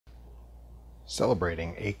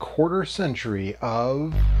celebrating a quarter century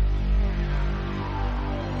of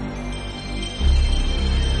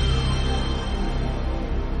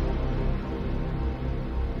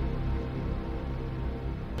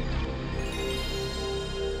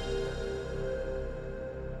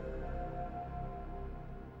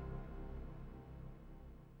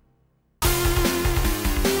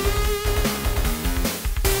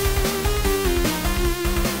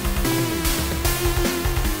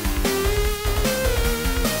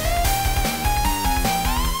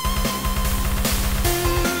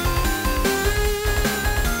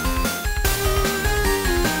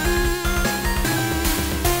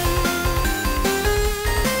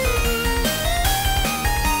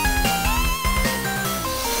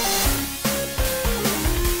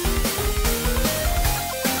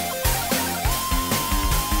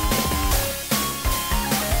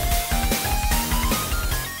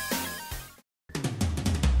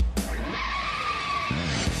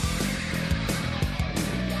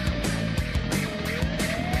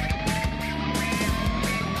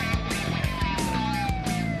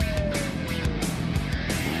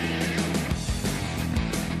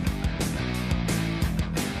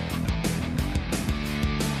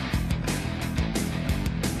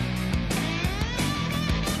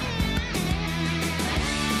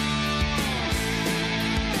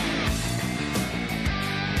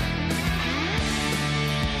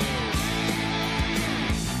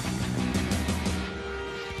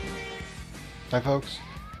Hi folks,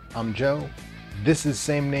 I'm Joe, this is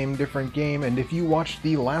Same Name Different Game, and if you watched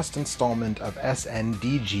the last installment of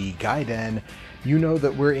SNDG Gaiden, you know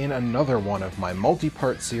that we're in another one of my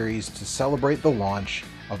multi-part series to celebrate the launch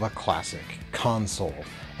of a classic console.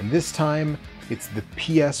 And this time, it's the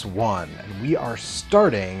PS1, and we are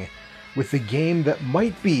starting with the game that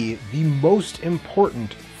might be the most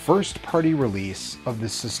important first-party release of the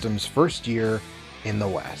system's first year in the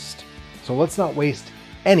West. So let's not waste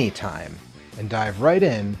any time and dive right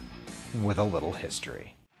in with a little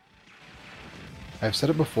history. I've said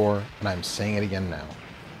it before, and I'm saying it again now.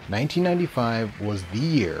 1995 was the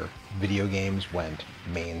year video games went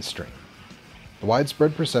mainstream. The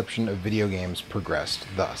widespread perception of video games progressed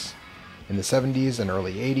thus. In the 70s and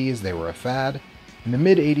early 80s, they were a fad. In the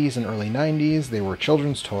mid-80s and early 90s, they were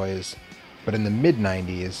children's toys. But in the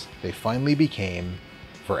mid-90s, they finally became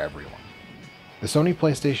for everyone. The Sony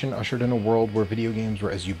PlayStation ushered in a world where video games were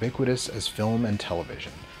as ubiquitous as film and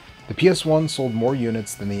television. The PS1 sold more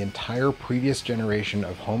units than the entire previous generation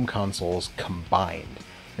of home consoles combined,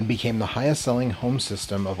 and became the highest-selling home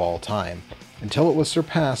system of all time, until it was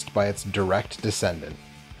surpassed by its direct descendant,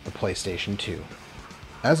 the PlayStation 2.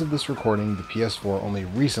 As of this recording, the PS4 only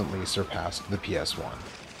recently surpassed the PS1,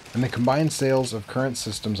 and the combined sales of current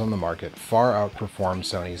systems on the market far outperformed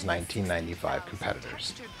Sony's 1995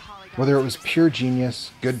 competitors. Whether it was pure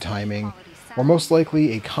genius, good timing, or most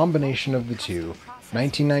likely a combination of the two,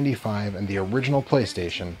 1995 and the original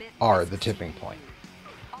PlayStation are the tipping point.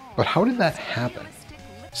 But how did that happen?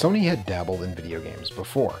 Sony had dabbled in video games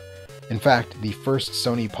before. In fact, the first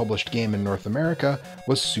Sony published game in North America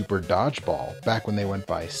was Super Dodgeball, back when they went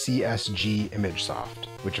by CSG ImageSoft,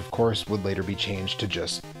 which of course would later be changed to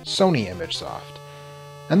just Sony ImageSoft.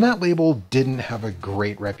 And that label didn't have a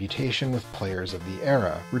great reputation with players of the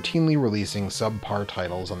era, routinely releasing subpar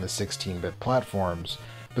titles on the 16-bit platforms,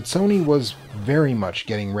 but Sony was very much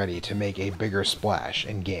getting ready to make a bigger splash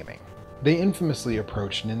in gaming. They infamously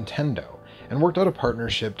approached Nintendo, and worked out a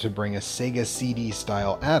partnership to bring a Sega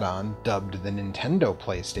CD-style add-on, dubbed the Nintendo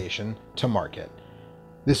PlayStation, to market.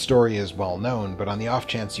 This story is well known, but on the off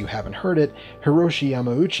chance you haven't heard it, Hiroshi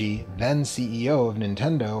Yamauchi, then CEO of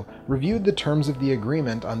Nintendo, reviewed the terms of the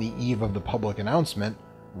agreement on the eve of the public announcement,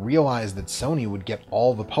 realized that Sony would get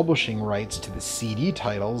all the publishing rights to the CD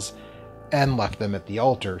titles, and left them at the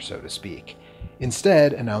altar, so to speak,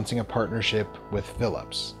 instead announcing a partnership with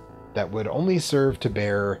Philips that would only serve to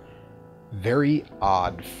bear very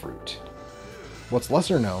odd fruit. What's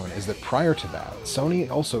lesser known is that prior to that, Sony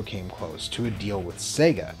also came close to a deal with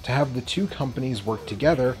Sega to have the two companies work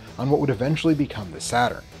together on what would eventually become the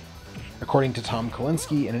Saturn. According to Tom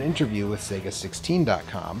Kalinske in an interview with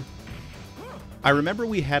Sega16.com, I remember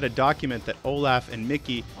we had a document that Olaf and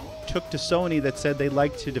Mickey took to Sony that said they'd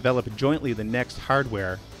like to develop jointly the next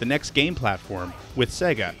hardware, the next game platform, with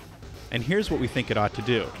Sega. And here's what we think it ought to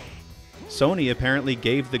do. Sony apparently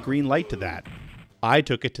gave the green light to that. I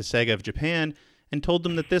took it to Sega of Japan and told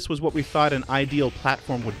them that this was what we thought an ideal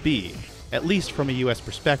platform would be, at least from a US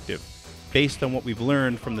perspective, based on what we've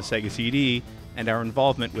learned from the Sega CD and our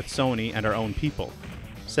involvement with Sony and our own people.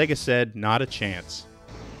 Sega said, not a chance.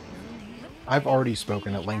 I've already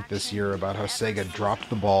spoken at length this year about how Sega dropped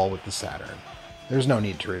the ball with the Saturn, There's no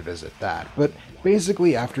need to revisit that, but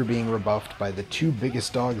basically after being rebuffed by the two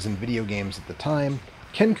biggest dogs in video games at the time,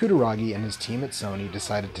 Ken Kutaragi and his team at Sony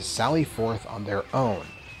decided to sally forth on their own.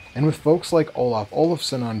 And with folks like Olaf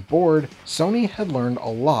Olafsson on board, Sony had learned a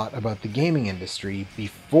lot about the gaming industry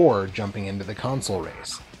before jumping into the console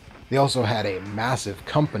race. They also had a massive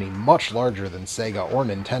company much larger than Sega or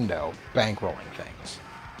Nintendo bankrolling things.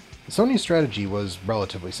 Sony's strategy was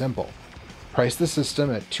relatively simple. Price the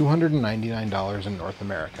system at $299 in North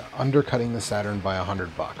America, undercutting the Saturn by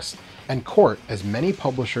 $100, and court as many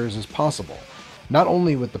publishers as possible, not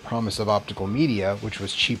only with the promise of optical media, which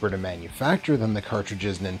was cheaper to manufacture than the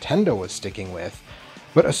cartridges Nintendo was sticking with,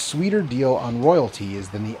 but a sweeter deal on royalties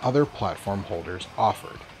than the other platform holders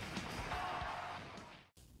offered.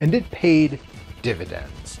 And it paid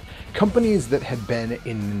dividends. Companies that had been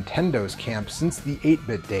in Nintendo's camp since the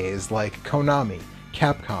 8-bit days, like Konami,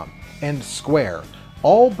 Capcom, and Square,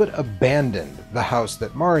 all but abandoned the house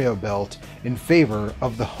that Mario built in favor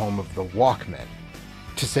of the home of the Walkman.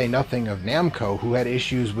 To say nothing of Namco, who had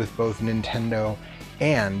issues with both Nintendo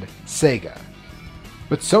and Sega.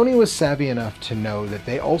 But Sony was savvy enough to know that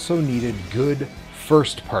they also needed good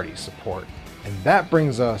first-party support, and that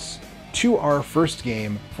brings us to our first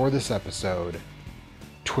game for this episode,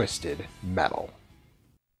 Twisted Metal.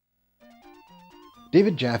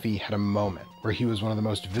 David Jaffe had a moment where he was one of the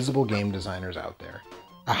most visible game designers out there,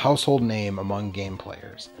 a household name among game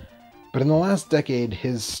players. But in the last decade,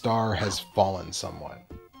 his star has fallen somewhat.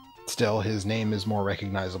 Still, his name is more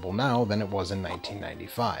recognizable now than it was in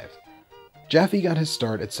 1995. Jaffe got his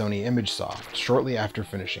start at Sony ImageSoft shortly after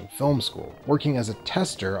finishing film school, working as a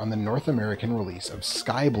tester on the North American release of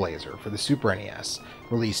Skyblazer for the Super NES,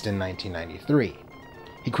 released in 1993.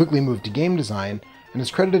 He quickly moved to game design and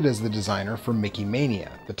is credited as the designer for Mickey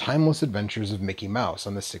Mania, the timeless adventures of Mickey Mouse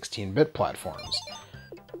on the 16-bit platforms.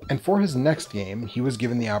 And for his next game, he was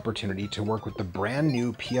given the opportunity to work with the brand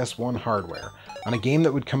new PS1 hardware on a game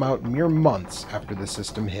that would come out mere months after the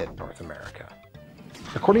system hit North America.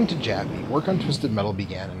 According to Jaffe, work on Twisted Metal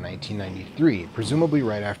began in 1993, presumably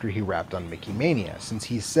right after he wrapped on Mickey Mania, since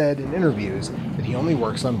he said in interviews that he only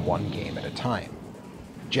works on one game at a time.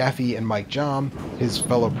 Jaffe and Mike Jom, his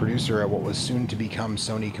fellow producer at what was soon to become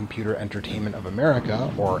Sony Computer Entertainment of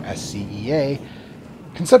America, or SCEA,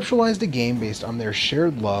 conceptualized a game based on their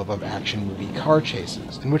shared love of action movie car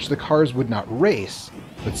chases, in which the cars would not race,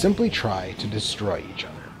 but simply try to destroy each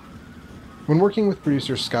other. When working with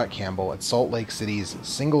producer Scott Campbell at Salt Lake City's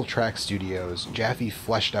Single Track Studios, Jaffe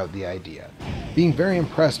fleshed out the idea, being very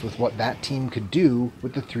impressed with what that team could do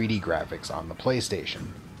with the 3D graphics on the PlayStation.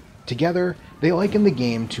 Together, they likened the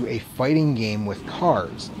game to a fighting game with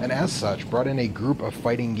cars, and as such brought in a group of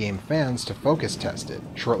fighting game fans to focus test it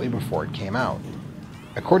shortly before it came out.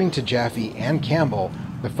 According to Jaffe and Campbell,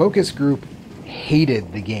 the focus group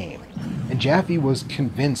hated the game, and Jaffe was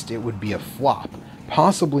convinced it would be a flop,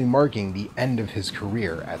 possibly marking the end of his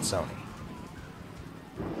career at Sony.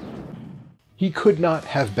 He could not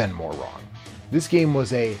have been more wrong. This game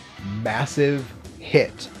was a massive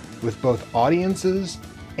hit with both audiences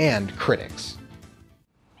and critics.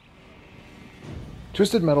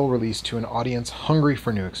 Twisted Metal released to an audience hungry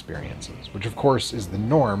for new experiences, which of course is the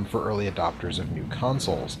norm for early adopters of new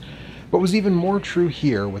consoles, but was even more true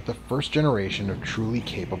here with the first generation of truly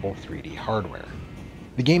capable 3D hardware.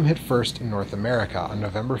 The game hit first in North America on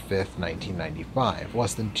November 5th, 1995,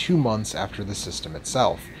 less than 2 months after the system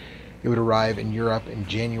itself. It would arrive in Europe in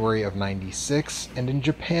January of '96, and in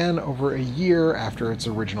Japan over a year after its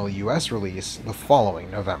original US release the following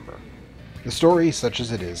November. The story, such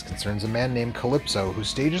as it is, concerns a man named Calypso who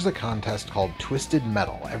stages a contest called Twisted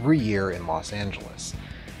Metal every year in Los Angeles.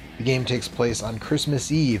 The game takes place on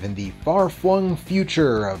Christmas Eve in the far-flung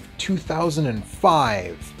future of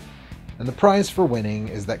 2005, and the prize for winning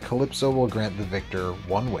is that Calypso will grant the victor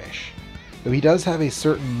one wish. Though he does have a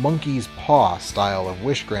certain monkey's paw style of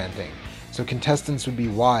wish granting, so contestants would be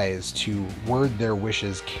wise to word their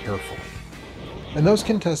wishes carefully. And those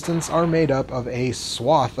contestants are made up of a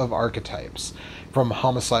swath of archetypes, from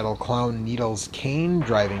homicidal clown Needles Kane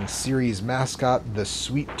driving series mascot the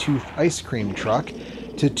Sweet Tooth ice cream truck,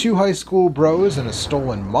 to 2 high school bros in a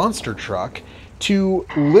stolen monster truck, to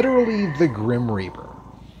literally the Grim Reaper.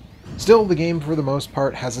 Still, the game for the most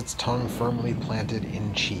part has its tongue firmly planted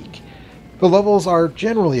in cheek. The levels are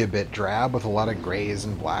generally a bit drab, with a lot of grays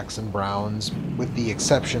and blacks and browns, with the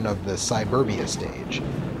exception of the Cyberbia stage.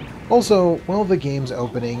 Also, while the game's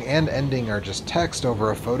opening and ending are just text over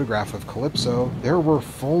a photograph of Calypso, there were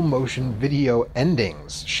full-motion video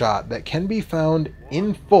endings shot that can be found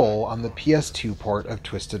in full on the PS2 port of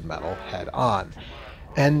Twisted Metal Head On.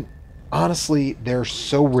 And Honestly, they're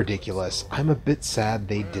so ridiculous, I'm a bit sad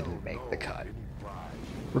they didn't make the cut.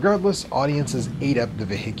 Regardless, audiences ate up the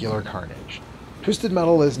vehicular carnage. Twisted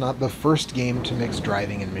Metal is not the first game to mix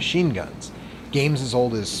driving and machine guns. Games as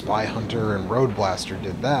old as Spy Hunter and Road Blaster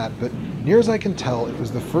did that, but near as I can tell, it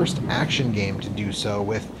was the first action game to do so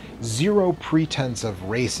with zero pretense of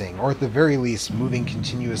racing, or at the very least moving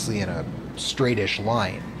continuously in a straightish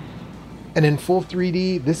line. And in full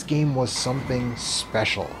 3D, this game was something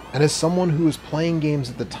special, and as someone who was playing games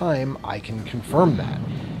at the time, I can confirm that.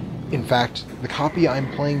 In fact, the copy I'm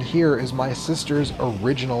playing here is my sister's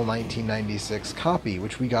original 1996 copy,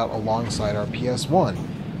 which we got alongside our PS1.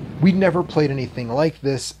 We'd never played anything like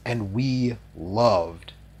this, and we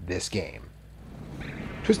loved this game.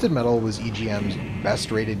 Twisted Metal was EGM's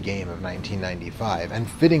best-rated game of 1995, and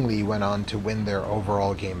fittingly went on to win their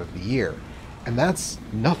overall Game of the Year. And that's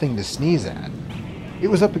nothing to sneeze at. It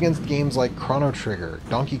was up against games like Chrono Trigger,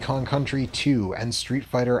 Donkey Kong Country 2, and Street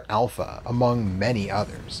Fighter Alpha, among many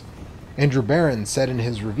others. Andrew Barron said in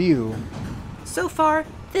his review, "So far,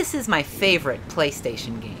 this is my favorite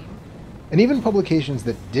PlayStation game." And even publications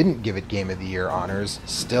that didn't give it Game of the Year honors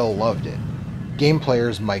still loved it. Game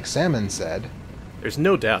Player's Mike Salmon said, "There's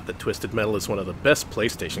no doubt that Twisted Metal is one of the best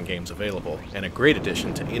PlayStation games available, and a great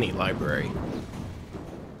addition to any library."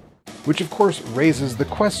 Which of course raises the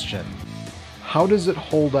question, how does it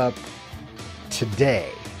hold up today?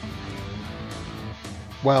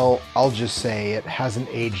 Well, I'll just say it hasn't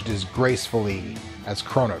aged as gracefully as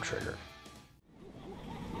Chrono Trigger.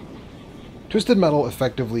 Twisted Metal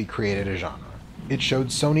effectively created a genre. It showed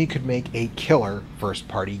Sony could make a killer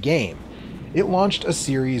first-party game. It launched a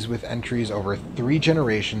series with entries over 3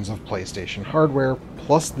 generations of PlayStation hardware,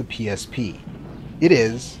 plus the PSP. It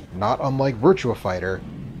is, not unlike Virtua Fighter,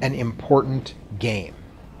 an important game.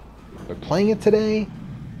 But playing it today,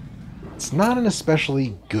 it's not an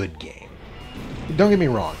especially good game. Don't get me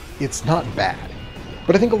wrong, it's not bad.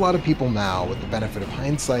 But I think a lot of people now, with the benefit of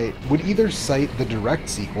hindsight, would either cite the direct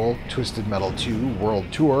sequel, Twisted Metal 2 World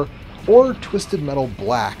Tour, or Twisted Metal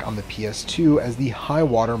Black on the PS2 as the high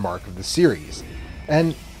water mark of the series.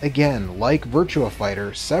 And again, like Virtua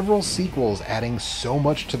Fighter, several sequels adding so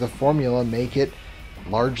much to the formula make it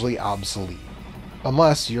largely obsolete.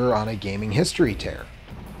 Unless you're on a gaming history tear.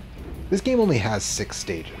 This game only has 6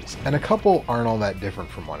 stages, and a couple aren't all that different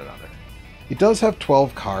from one another. It does have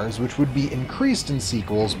 12 cars, which would be increased in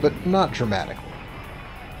sequels, but not dramatically.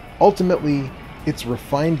 Ultimately, it's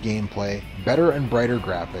refined gameplay, better and brighter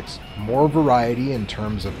graphics, more variety in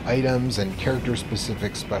terms of items and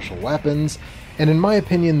character-specific special weapons, and in my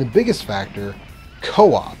opinion the biggest factor,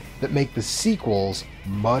 co-op, that make the sequels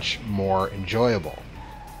much more enjoyable.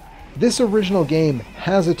 This original game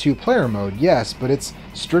has a 2-player mode, yes, but it's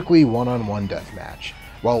strictly one-on-one deathmatch,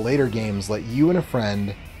 while later games let you and a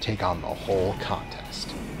friend take on the whole contest.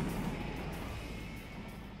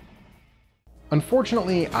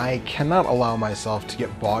 Unfortunately, I cannot allow myself to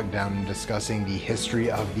get bogged down in discussing the history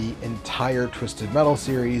of the entire Twisted Metal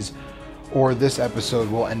series, or this episode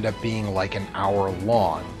will end up being like an hour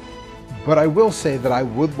long. But I will say that I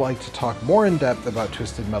would like to talk more in depth about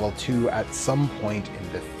Twisted Metal 2 at some point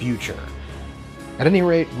in the future. At any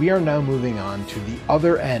rate, we are now moving on to the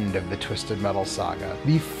other end of the Twisted Metal saga,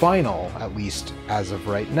 the final, at least as of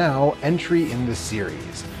right now, entry in the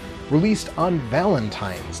series. Released on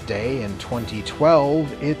Valentine's Day in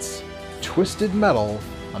 2012, it's Twisted Metal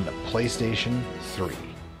on the PlayStation 3.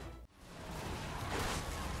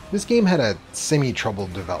 This game had a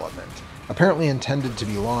semi-troubled development. Apparently intended to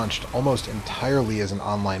be launched almost entirely as an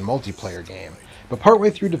online multiplayer game, but partway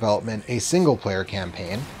through development, a single-player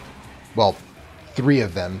campaign, well, 3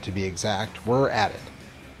 of them to be exact, were added.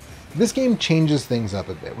 This game changes things up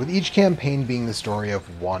a bit, with each campaign being the story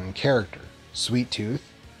of one character, Sweet Tooth,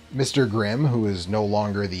 Mr. Grimm, who is no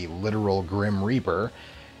longer the literal Grim Reaper,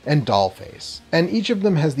 and Dollface, and each of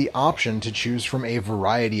them has the option to choose from a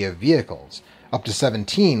variety of vehicles, up to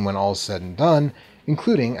 17 when all's said and done,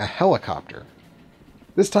 including a helicopter.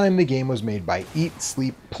 This time the game was made by Eat,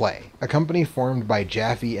 Sleep, Play, a company formed by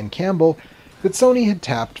Jaffe and Campbell that Sony had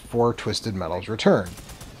tapped for Twisted Metal's return.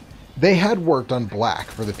 They had worked on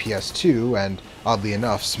Black for the PS2 and, oddly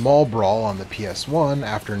enough, Small Brawl on the PS1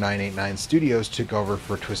 after 989 Studios took over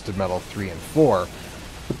for Twisted Metal 3 and 4,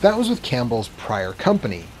 but that was with Campbell's prior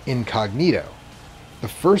company, Incognito. The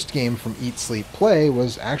first game from Eat, Sleep, Play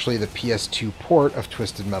was actually the PS2 port of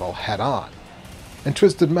Twisted Metal Head On. And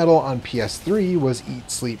Twisted Metal on PS3 was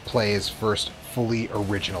Eat, Sleep, Play's first fully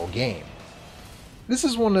original game. This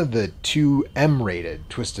is one of the 2 M-rated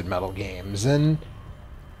Twisted Metal games, and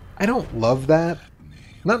I don't love that.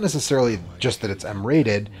 Not necessarily just that it's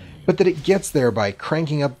M-rated, but that it gets there by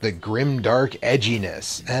cranking up the grim dark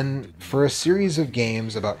edginess. And for a series of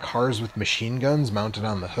games about cars with machine guns mounted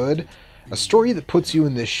on the hood, a story that puts you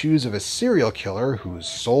in the shoes of a serial killer whose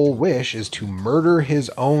sole wish is to murder his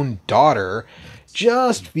own daughter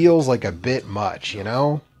just feels like a bit much, you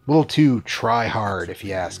know? A little too try hard, if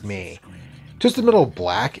you ask me. Twisted Metal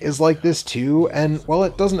Black is like this too, and while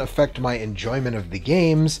it doesn't affect my enjoyment of the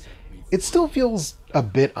games, it still feels a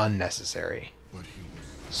bit unnecessary.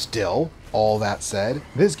 Still, all that said,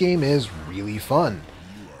 this game is really fun.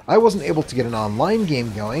 I wasn't able to get an online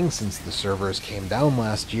game going since the servers came down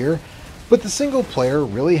last year, but the single player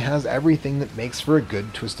really has everything that makes for a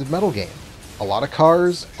good Twisted Metal game. A lot of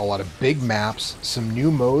cars, a lot of big maps, some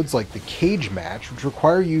new modes like the cage match, which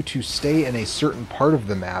require you to stay in a certain part of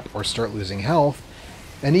the map or start losing health,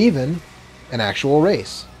 and even an actual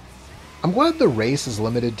race. I'm glad the race is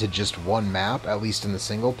limited to just one map, at least in the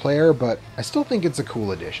single player, but I still think it's a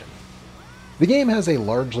cool addition. The game has a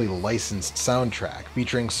largely licensed soundtrack,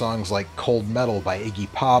 featuring songs like Cold Metal by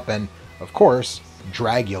Iggy Pop and, of course,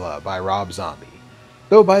 Dragula by Rob Zombie.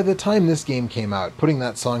 Though by the time this game came out, putting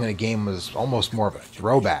that song in a game was almost more of a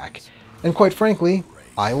throwback. And quite frankly,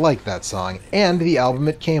 I like that song, and the album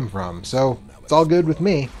it came from, so it's all good with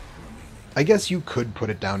me. I guess you could put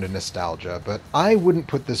it down to nostalgia, but I wouldn't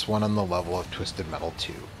put this one on the level of Twisted Metal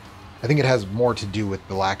 2. I think it has more to do with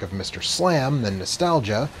the lack of Mr. Slam than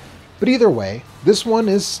nostalgia, but either way, this one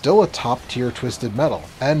is still a top-tier Twisted Metal,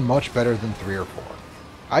 and much better than 3 or 4.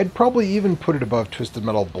 I'd probably even put it above Twisted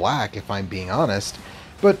Metal Black if I'm being honest,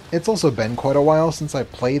 but it's also been quite a while since I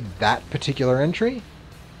played that particular entry.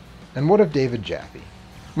 And what of David Jaffe?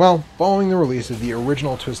 Well, following the release of the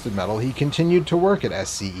original Twisted Metal, he continued to work at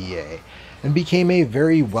SCEA, and became a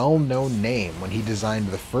very well-known name when he designed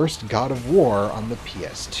the first God of War on the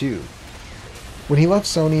PS2. When he left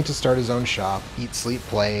Sony to start his own shop, Eat Sleep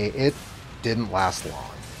Play, it didn't last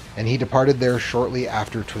long, and he departed there shortly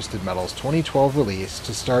after Twisted Metal's 2012 release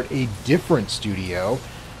to start a different studio,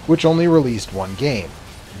 which only released one game,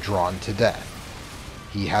 Drawn to Death.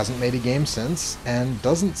 He hasn't made a game since, and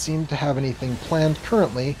doesn't seem to have anything planned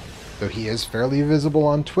currently, though he is fairly visible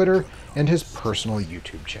on Twitter and his personal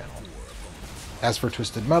YouTube channel. As for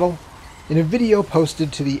Twisted Metal, in a video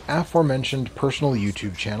posted to the aforementioned personal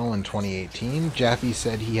YouTube channel in 2018, Jaffe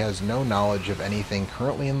said he has no knowledge of anything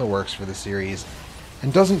currently in the works for the series,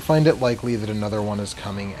 and doesn't find it likely that another one is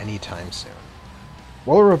coming anytime soon.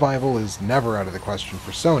 While a revival is never out of the question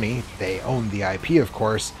for Sony, they own the IP of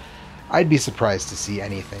course, I'd be surprised to see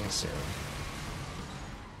anything soon.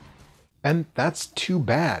 And that's too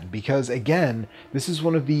bad, because again, this is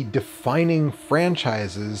one of the defining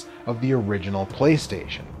franchises of the original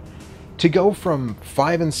PlayStation. To go from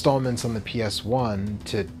 5 installments on the PS1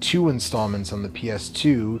 to 2 installments on the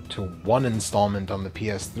PS2 to 1 installment on the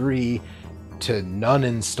PS3 to none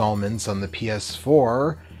installments on the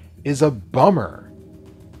PS4 is a bummer.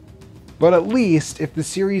 But at least, if the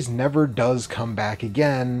series never does come back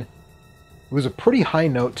again, it was a pretty high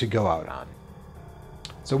note to go out on.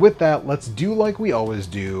 So with that, let's do like we always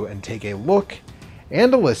do and take a look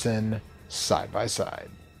and a listen side by side.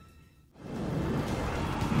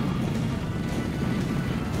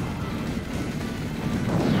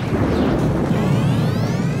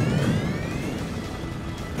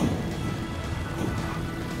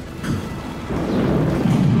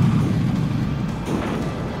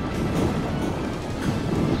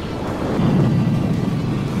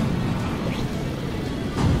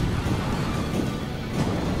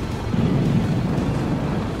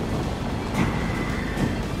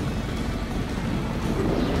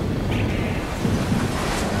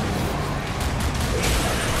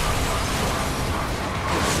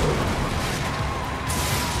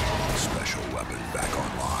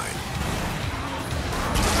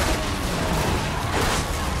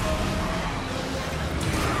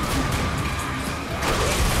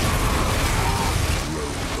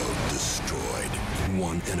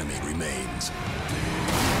 One enemy remains.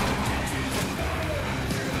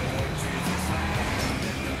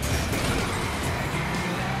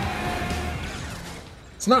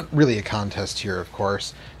 It's not really a contest here, of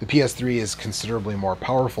course. The PS3 is considerably more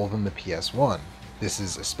powerful than the PS1. This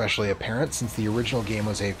is especially apparent since the original game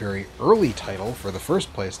was a very early title for the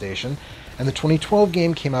first PlayStation, and the 2012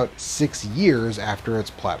 game came out 6 years after its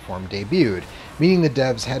platform debuted, meaning the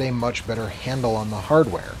devs had a much better handle on the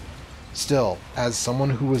hardware. Still, as someone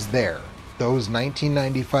who was there, those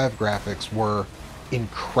 1995 graphics were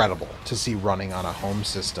incredible to see running on a home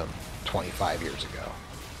system 25 years ago.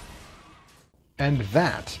 And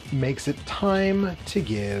that makes it time to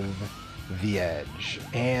give the edge.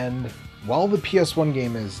 And while the PS1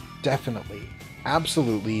 game is definitely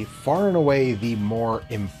absolutely, far and away the more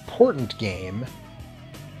important game,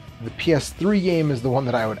 the PS3 game is the one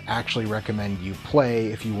that I would actually recommend you play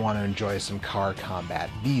if you want to enjoy some car combat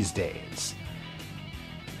these days.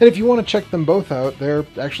 And if you want to check them both out, they're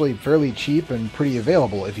actually fairly cheap and pretty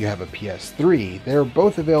available if you have a PS3. They're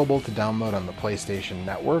both available to download on the PlayStation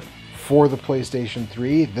Network for the PlayStation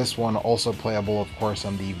 3. This one also playable, of course,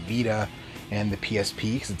 on the Vita and the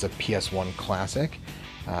PSP, because it's a PS1 classic.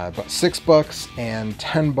 But $6 and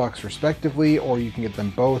 $10 respectively, or you can get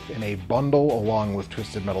them both in a bundle along with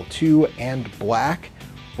Twisted Metal 2 and Black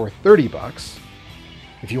for $30.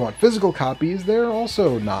 If you want physical copies, they're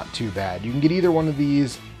also not too bad. You can get either one of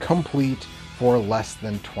these complete for less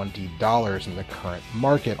than $20 in the current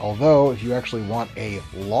market, although if you actually want a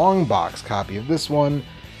long box copy of this one,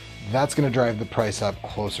 that's going to drive the price up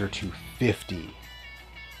closer to $50.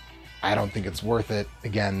 I don't think it's worth it.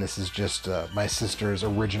 Again, this is just my sister's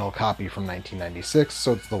original copy from 1996,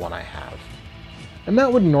 so it's the one I have. And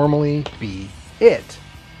that would normally be it.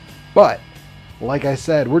 But, like I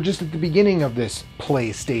said, we're just at the beginning of this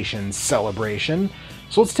PlayStation celebration,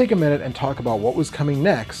 so let's take a minute and talk about what was coming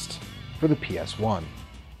next for the PS1.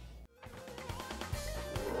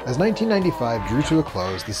 As 1995 drew to a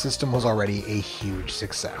close, the system was already a huge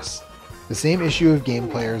success. The same issue of Game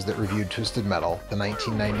Players that reviewed Twisted Metal, the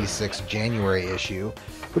 1996 January issue,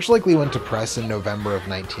 which likely went to press in November of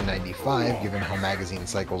 1995 given how magazine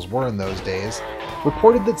cycles were in those days,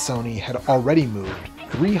 reported that Sony had already moved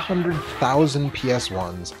 300,000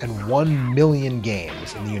 PS1s and 1 million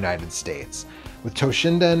games in the United States, with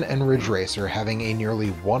Toshinden and Ridge Racer having a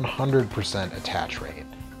nearly 100% attach rate.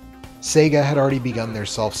 Sega had already begun their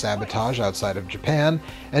self-sabotage outside of Japan,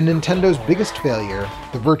 and Nintendo's biggest failure,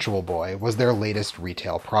 the Virtual Boy, was their latest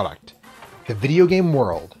retail product. The video game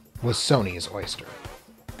world was Sony's oyster.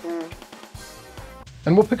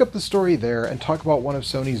 And we'll pick up the story there and talk about one of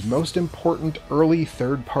Sony's most important early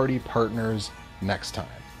third-party partners next time.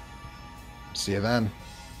 See you then.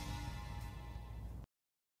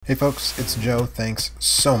 Hey folks, it's Joe. Thanks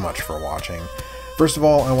so much for watching. First of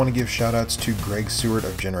all, I want to give shoutouts to Greg Seward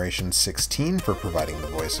of Generation 16 for providing the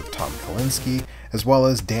voice of Tom Kalinske, as well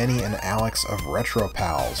as Danny and Alex of Retro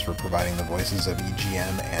Pals for providing the voices of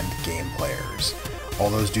EGM and Game Players. All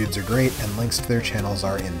those dudes are great, and links to their channels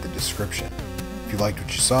are in the description. If you liked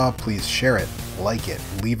what you saw, please share it, like it,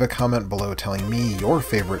 leave a comment below telling me your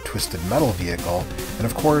favorite Twisted Metal vehicle, and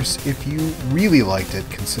of course, if you really liked it,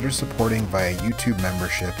 consider supporting via YouTube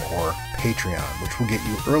membership or Patreon, which will get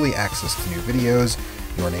you early access to new videos,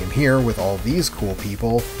 your name here with all these cool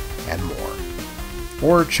people, and more.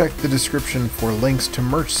 Or check the description for links to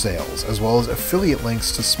merch sales, as well as affiliate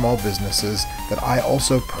links to small businesses that I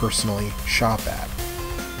also personally shop at.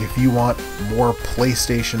 If you want more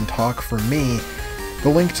PlayStation talk from me, the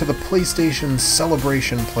link to the PlayStation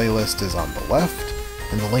Celebration playlist is on the left,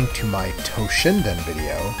 and the link to my Toshinden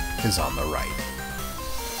video is on the right.